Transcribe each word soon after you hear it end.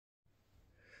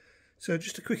So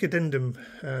just a quick addendum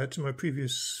to my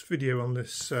previous video on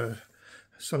this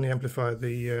Sony amplifier,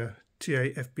 the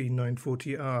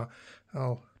TA-FB940R.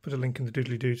 I'll put a link in the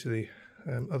doodly-doo to the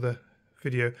other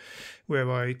video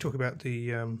where I talk about the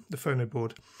phono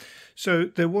board. So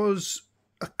there was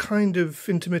a kind of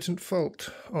intermittent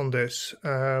fault on this,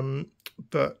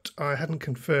 but I hadn't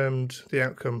confirmed the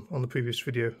outcome on the previous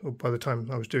video, or by the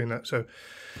time I was doing that. So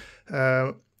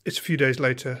it's a few days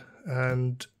later,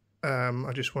 and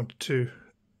I just wanted to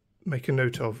make a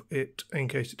note of it in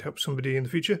case it helps somebody in the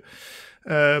future.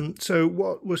 So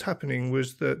what was happening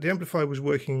was that the amplifier was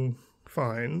working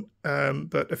fine,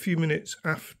 but a few minutes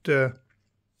after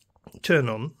turn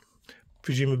on,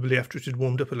 presumably after it had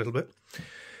warmed up a little bit,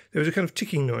 there was a kind of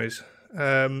ticking noise,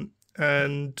 and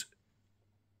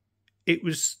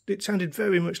it sounded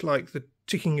very much like the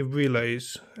ticking of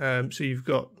relays. So you've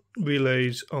got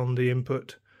relays on the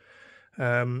input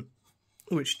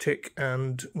which tick,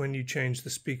 and when you change the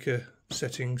speaker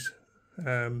settings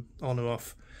on or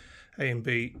off, A and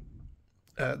B,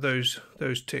 those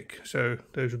tick. So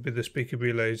those would be the speaker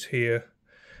relays here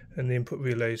and the input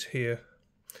relays here.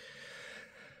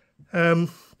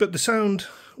 But the sound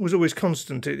was always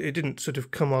constant. It didn't sort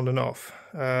of come on and off,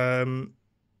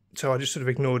 so I just sort of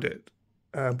ignored it.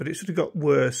 But it sort of got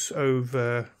worse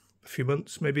over a few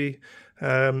months maybe,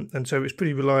 and so it's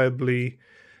pretty reliably,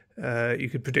 you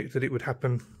could predict that it would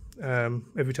happen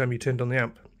every time you turned on the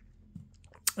amp.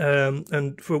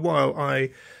 And for a while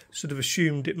I sort of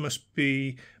assumed it must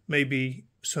be maybe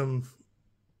some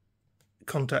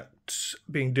contacts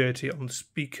being dirty on the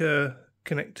speaker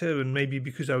connector, and maybe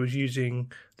because I was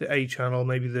using the A channel,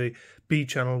 maybe the B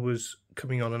channel was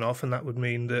coming on and off, and that would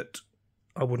mean that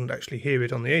I wouldn't actually hear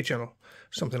it on the A channel,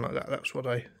 something like that. That's what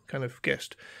I kind of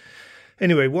guessed.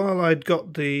 Anyway, while I'd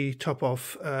got the top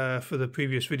off for the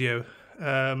previous video,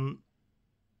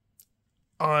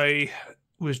 I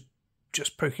was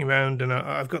just poking around, and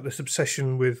I've got this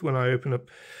obsession with, when I open up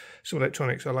some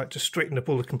electronics, I like to straighten up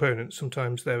all the components.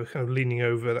 Sometimes they're kind of leaning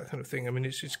over, that kind of thing. I mean,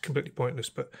 it's completely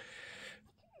pointless, but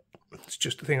it's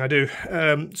just the thing I do.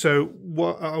 So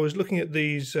what I was looking at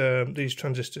these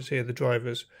transistors here, the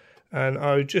drivers, and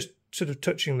I was just sort of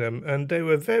touching them, and they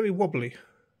were very wobbly.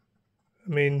 I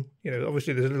mean, you know,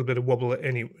 obviously there's a little bit of wobble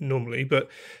normally, but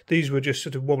these were just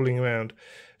sort of wobbling around.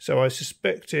 So I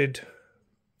suspected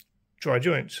dry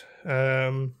joints,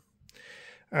 and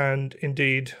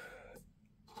indeed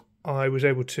I was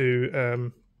able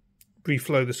to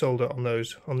reflow the solder on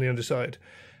those on the underside.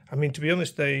 I mean, to be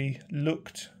honest, they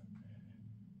looked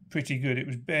pretty good. It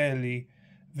was barely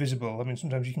visible. I mean,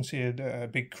 sometimes you can see a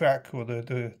big crack or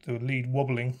the lead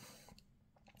wobbling,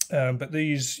 but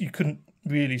these you couldn't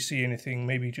really see anything.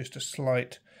 Maybe just a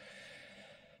slight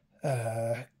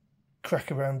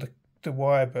crack around the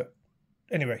wire, but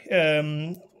anyway,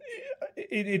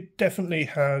 it definitely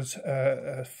has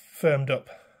firmed up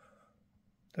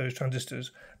those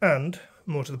transistors, and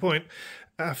more to the point,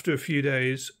 after a few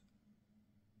days,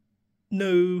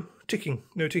 no ticking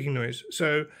noise.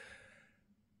 So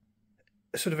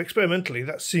sort of experimentally,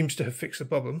 that seems to have fixed the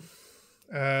problem,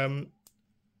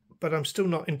 but I'm still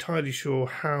not entirely sure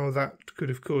how that could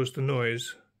have caused the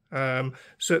noise.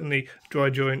 Certainly dry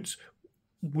joints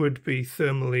would be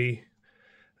thermally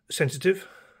sensitive,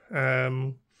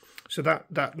 so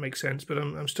that makes sense, but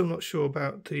I'm still not sure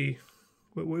about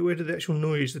where did the actual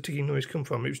noise, the ticking noise, come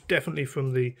from. It was definitely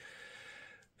from the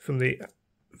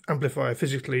amplifier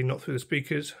physically, not through the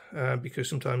speakers, because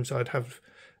sometimes I'd have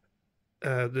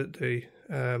the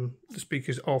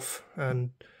speakers off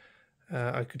and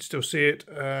I could still see it.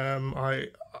 I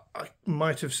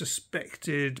might have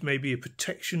suspected maybe a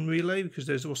protection relay, because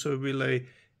there's also a relay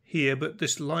here, but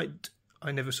this light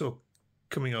I never saw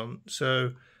coming on.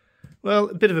 So, well,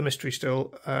 a bit of a mystery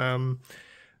still.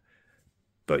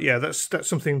 But yeah, that's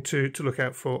something to look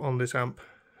out for on this amp.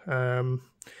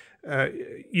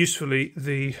 Usefully,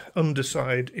 the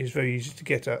underside is very easy to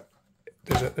get at.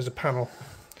 There's a panel,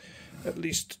 at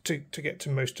least to get to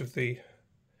most of the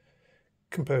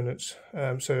components,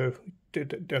 so you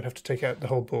don't have to take out the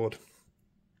whole board.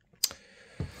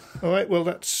 All right, well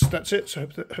that's it. So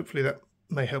hopefully that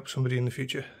may help somebody in the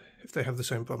future if they have the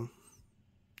same problem.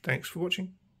 Thanks for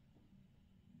watching.